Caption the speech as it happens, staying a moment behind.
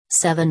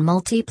7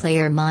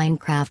 Multiplayer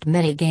Minecraft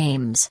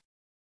Mini-Games.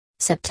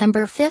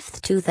 September 5,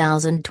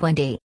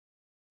 2020.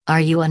 Are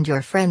you and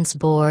your friends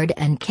bored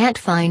and can't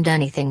find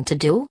anything to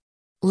do?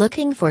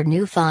 Looking for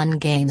new fun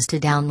games to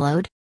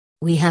download?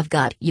 We have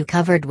got you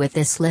covered with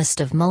this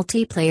list of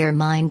multiplayer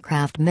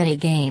Minecraft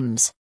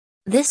mini-games.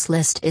 This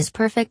list is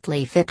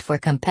perfectly fit for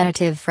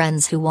competitive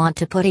friends who want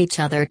to put each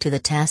other to the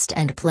test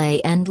and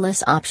play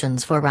endless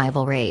options for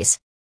rivalries.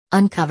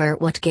 Uncover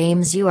what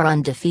games you are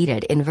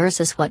undefeated in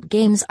versus what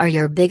games are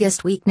your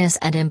biggest weakness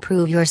and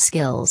improve your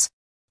skills.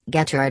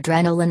 Get your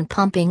adrenaline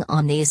pumping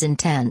on these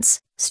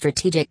intense,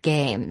 strategic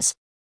games.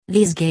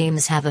 These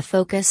games have a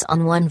focus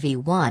on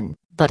 1v1,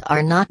 but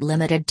are not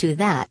limited to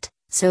that,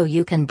 so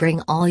you can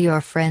bring all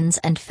your friends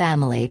and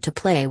family to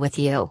play with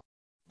you.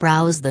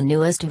 Browse the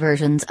newest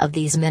versions of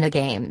these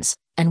minigames,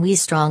 and we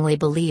strongly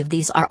believe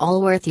these are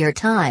all worth your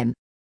time.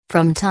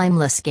 From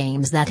timeless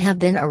games that have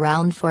been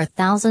around for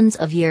thousands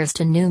of years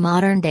to new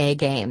modern-day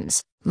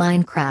games,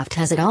 Minecraft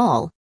has it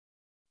all.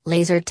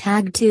 Laser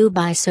Tag 2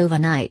 by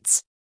Sova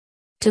Knights.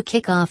 To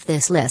kick off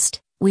this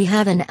list, we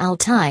have an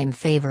all-time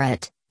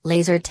favorite,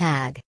 Laser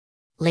Tag.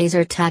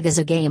 Laser Tag is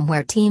a game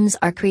where teams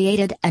are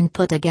created and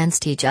put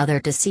against each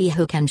other to see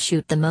who can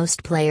shoot the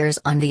most players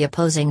on the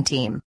opposing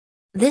team.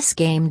 This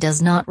game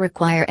does not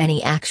require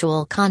any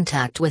actual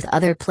contact with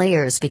other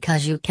players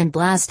because you can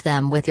blast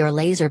them with your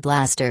laser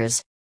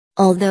blasters.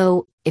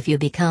 Although, if you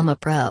become a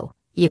pro,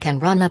 you can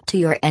run up to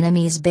your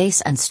enemy's base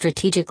and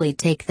strategically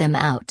take them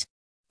out.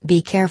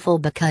 Be careful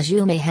because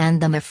you may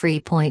hand them a free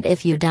point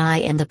if you die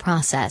in the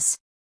process.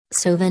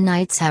 Sova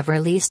Knights have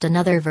released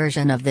another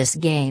version of this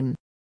game.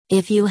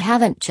 If you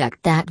haven't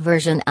checked that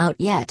version out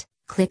yet,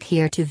 click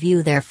here to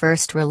view their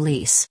first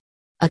release.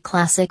 A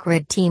classic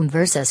red team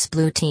versus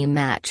blue team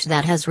match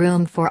that has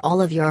room for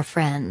all of your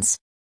friends.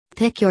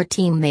 Pick your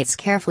teammates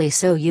carefully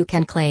so you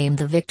can claim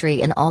the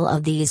victory in all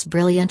of these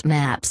brilliant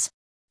maps.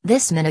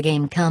 This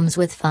minigame comes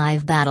with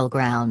 5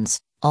 battlegrounds,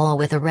 all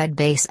with a red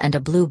base and a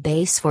blue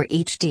base for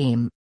each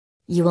team.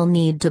 You will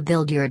need to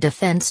build your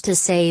defense to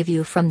save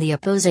you from the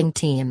opposing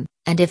team,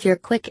 and if you're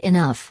quick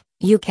enough,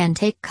 you can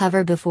take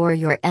cover before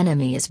your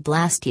enemies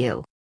blast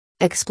you.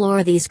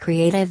 Explore these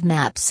creative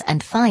maps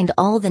and find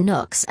all the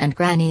nooks and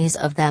crannies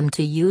of them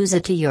to use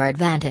it to your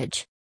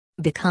advantage.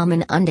 Become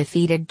an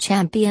undefeated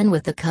champion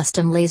with the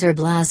custom laser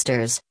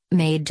blasters,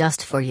 made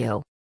just for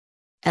you.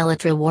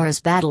 Elytra Wars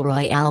Battle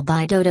Royale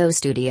by Dodo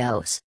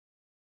Studios.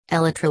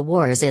 Elytra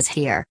Wars is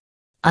here.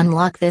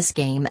 Unlock this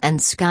game and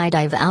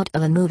skydive out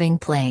of a moving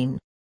plane.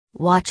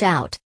 Watch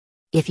out.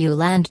 If you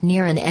land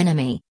near an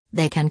enemy,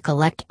 they can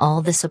collect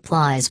all the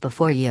supplies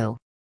before you.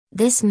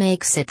 This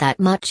makes it that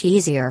much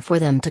easier for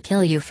them to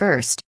kill you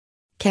first.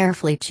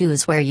 Carefully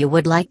choose where you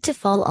would like to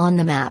fall on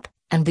the map,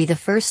 and be the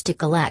first to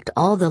collect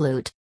all the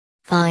loot.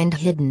 Find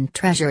hidden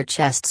treasure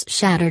chests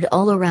shattered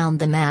all around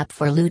the map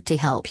for loot to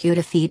help you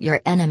defeat your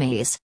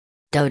enemies.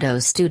 Dodo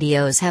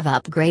Studios have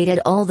upgraded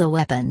all the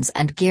weapons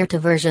and gear to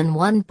version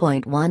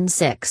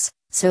 1.16,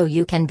 so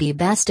you can be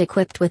best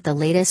equipped with the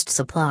latest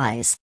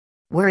supplies.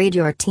 Worried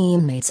your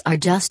teammates are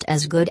just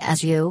as good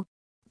as you?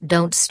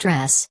 Don't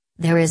stress,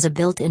 there is a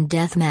built-in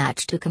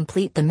deathmatch to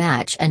complete the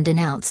match and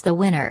announce the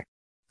winner.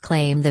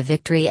 Claim the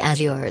victory as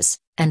yours,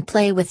 and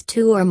play with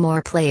 2 or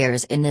more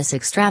players in this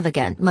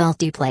extravagant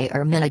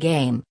multiplayer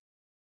minigame.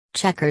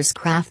 Checkers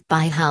Craft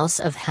by House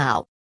of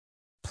How.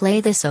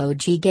 Play this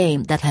OG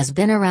game that has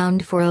been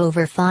around for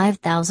over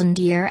 5,000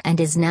 years and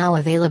is now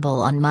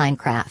available on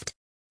Minecraft.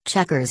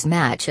 Checkers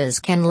matches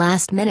can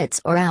last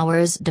minutes or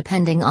hours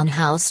depending on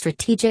how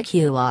strategic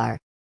you are.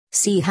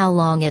 See how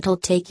long it'll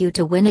take you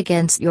to win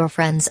against your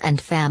friends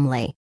and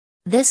family.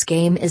 This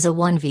game is a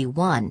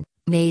 1v1,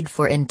 made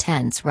for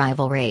intense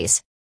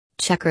rivalries.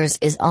 Checkers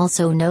is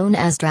also known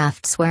as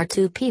drafts where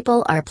 2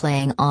 people are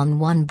playing on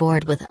one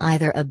board with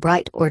either a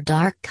bright or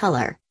dark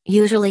color,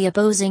 usually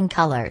opposing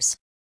colors.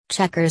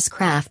 Checkers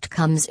Craft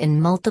comes in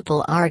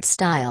multiple art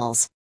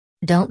styles.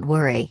 Don't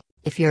worry,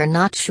 if you're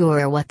not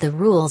sure what the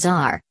rules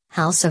are,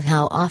 House of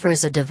How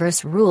offers a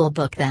diverse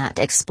rulebook that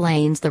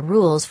explains the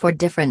rules for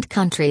different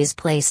countries'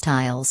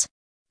 playstyles.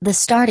 The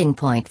starting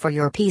point for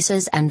your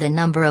pieces and the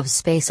number of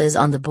spaces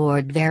on the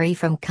board vary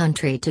from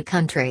country to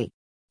country.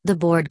 The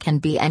board can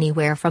be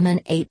anywhere from an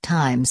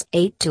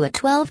 8x8 to a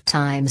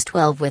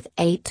 12x12 with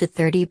 8 to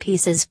 30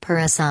 pieces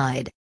per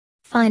side.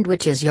 Find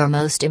which is your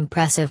most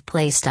impressive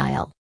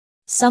playstyle.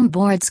 Some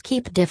boards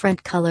keep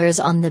different colors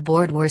on the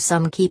board where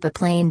some keep a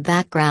plain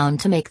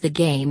background to make the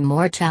game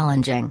more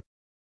challenging.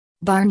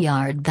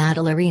 Barnyard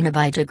Battle Arena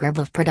by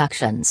Jagrabov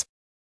Productions.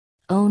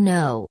 Oh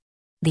no!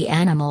 The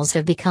animals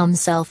have become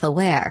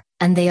self-aware,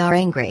 and they are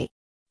angry.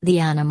 The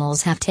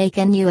animals have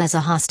taken you as a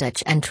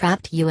hostage and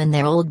trapped you in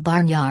their old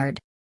barnyard.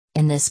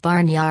 In this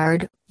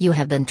barnyard, you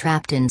have been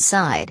trapped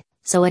inside,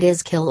 so it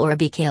is kill or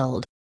be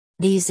killed.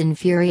 These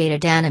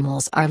infuriated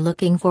animals are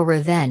looking for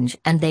revenge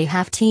and they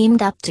have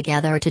teamed up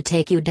together to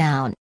take you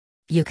down.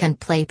 You can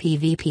play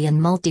PvP and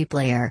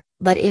multiplayer,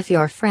 but if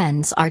your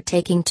friends are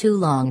taking too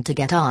long to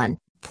get on,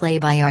 play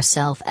by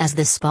yourself as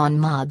the spawn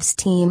mobs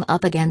team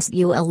up against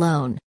you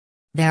alone.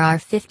 There are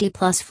 50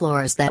 plus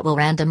floors that will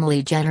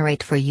randomly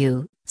generate for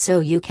you,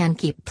 so you can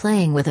keep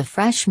playing with a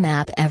fresh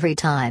map every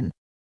time.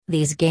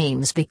 These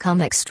games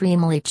become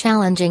extremely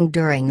challenging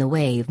during the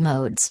wave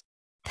modes.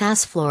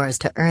 Pass floors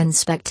to earn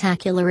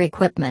spectacular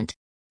equipment.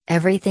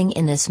 Everything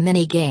in this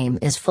mini-game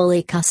is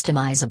fully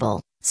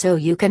customizable, so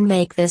you can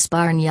make this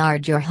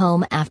barnyard your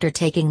home after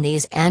taking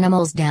these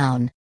animals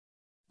down.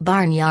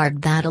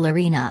 Barnyard Battle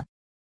Arena.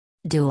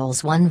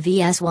 Duels 1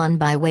 vs 1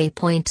 by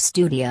Waypoint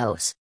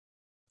Studios.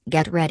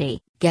 Get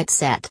ready, get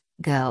set,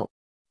 go.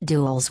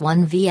 Duels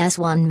 1 vs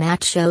 1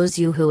 match shows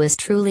you who is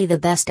truly the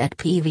best at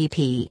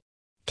PvP.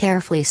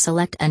 Carefully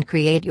select and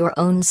create your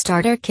own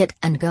starter kit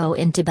and go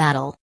into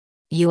battle.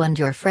 You and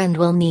your friend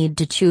will need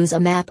to choose a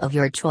map of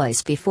your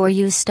choice before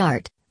you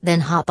start, then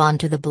hop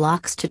onto the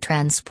blocks to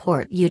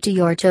transport you to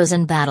your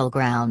chosen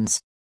battlegrounds.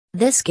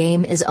 This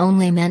game is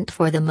only meant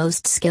for the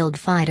most skilled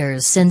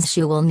fighters since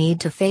you will need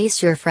to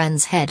face your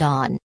friends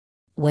head-on.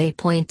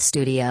 Waypoint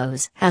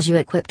Studios has you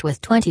equipped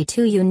with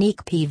 22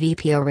 unique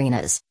PvP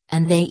arenas,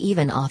 and they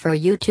even offer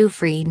you 2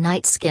 free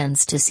knight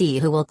skins to see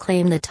who will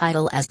claim the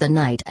title as the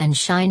knight and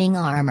shining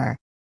armor.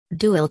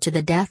 Duel to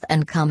the death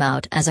and come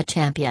out as a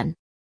champion.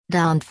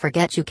 Don't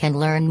forget you can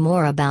learn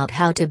more about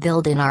how to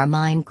build in our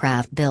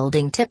Minecraft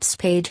building tips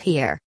page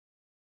here.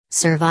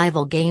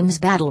 Survival Games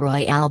Battle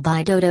Royale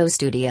by Dodo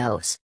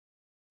Studios.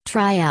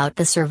 Try out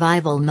the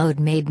survival mode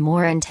made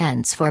more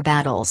intense for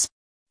battles.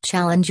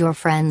 Challenge your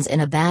friends in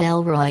a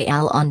battle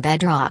royale on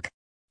Bedrock.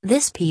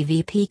 This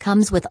PvP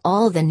comes with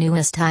all the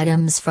newest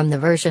items from the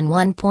version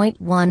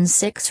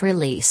 1.16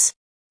 release.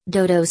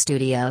 Dodo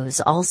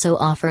Studios also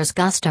offers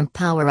custom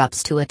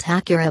power-ups to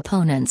attack your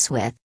opponents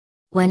with.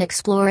 When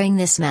exploring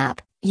this map,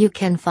 you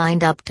can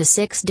find up to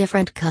 6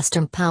 different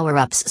custom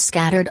power-ups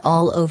scattered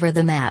all over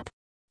the map.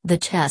 The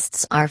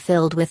chests are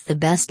filled with the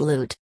best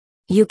loot.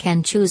 You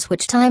can choose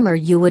which timer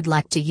you would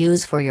like to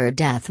use for your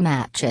death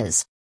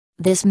matches.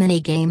 This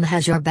mini-game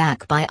has your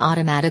back by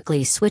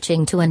automatically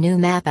switching to a new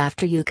map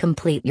after you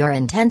complete your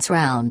intense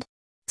round.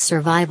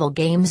 Survival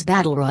Games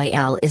Battle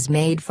Royale is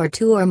made for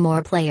 2 or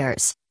more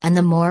players, and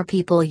the more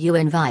people you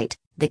invite,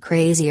 the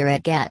crazier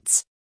it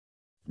gets.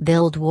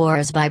 Build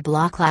Wars by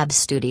BlockLab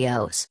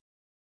Studios.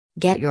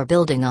 Get your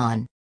building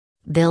on.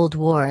 Build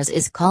Wars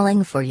is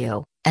calling for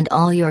you, and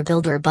all your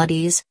builder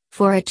buddies,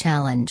 for a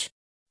challenge.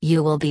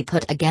 You will be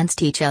put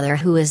against each other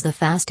who is the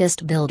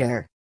fastest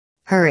builder.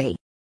 Hurry!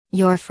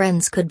 Your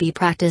friends could be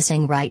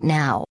practicing right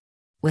now.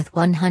 With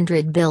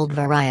 100 build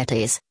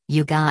varieties,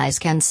 you guys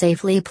can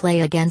safely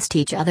play against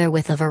each other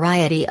with a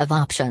variety of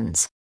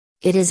options.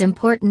 It is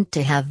important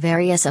to have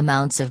various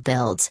amounts of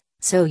builds,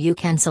 so you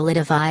can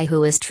solidify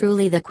who is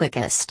truly the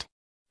quickest.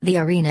 The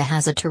arena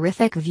has a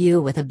terrific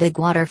view with a big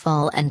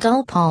waterfall and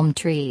tall palm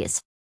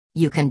trees.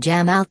 You can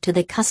jam out to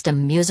the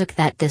custom music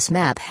that this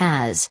map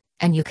has,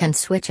 and you can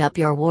switch up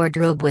your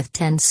wardrobe with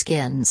 10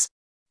 skins.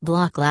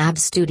 BlockLab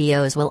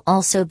Studios will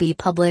also be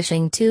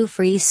publishing 2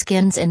 free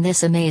skins in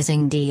this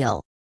amazing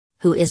deal.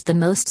 Who is the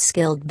most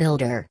skilled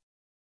builder?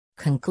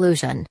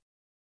 Conclusion.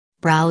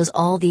 Browse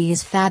all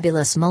these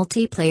fabulous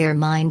multiplayer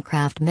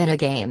Minecraft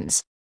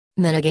minigames.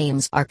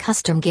 Minigames are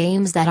custom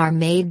games that are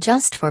made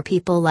just for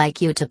people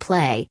like you to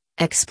play,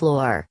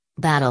 explore,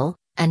 battle,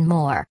 and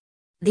more.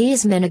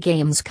 These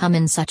minigames come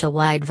in such a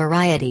wide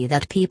variety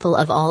that people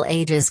of all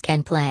ages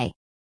can play.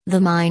 The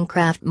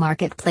Minecraft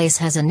Marketplace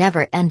has a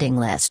never-ending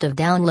list of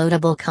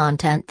downloadable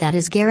content that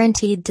is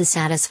guaranteed to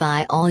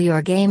satisfy all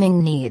your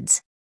gaming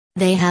needs.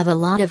 They have a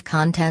lot of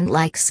content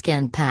like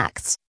skin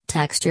packs,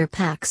 texture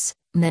packs,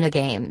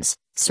 minigames,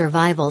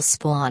 survival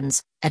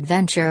spawns,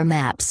 adventure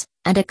maps,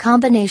 and a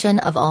combination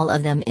of all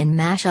of them in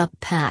mashup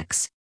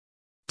packs.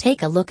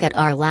 Take a look at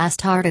our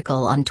last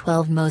article on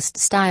 12 most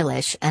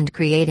stylish and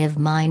creative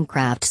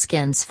Minecraft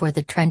skins for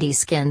the trendy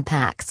skin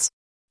packs.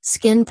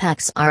 Skin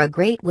packs are a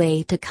great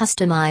way to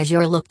customize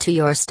your look to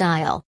your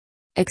style.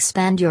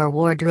 Expand your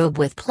wardrobe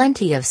with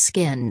plenty of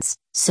skins,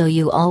 so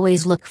you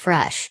always look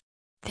fresh.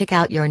 Pick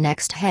out your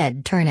next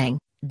head-turning,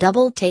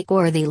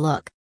 double-take-worthy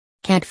look.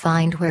 Can't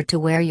find where to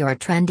wear your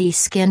trendy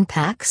skin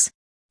packs?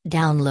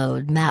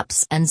 Download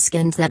maps and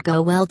skins that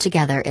go well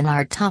together in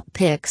our top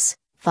picks,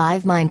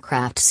 5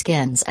 Minecraft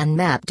skins and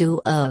map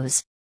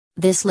duos.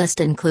 This list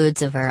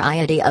includes a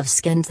variety of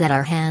skins that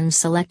are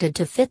hand-selected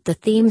to fit the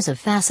themes of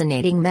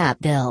fascinating map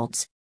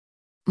builds.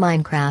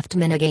 Minecraft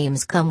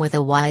minigames come with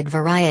a wide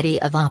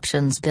variety of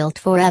options built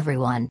for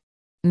everyone.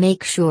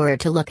 Make sure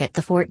to look at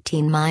the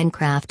 14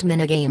 Minecraft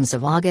minigames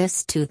of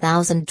August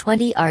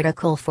 2020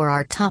 article for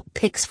our top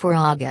picks for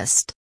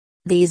August.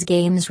 These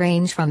games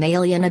range from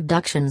alien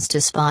abductions to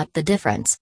Spot the Difference,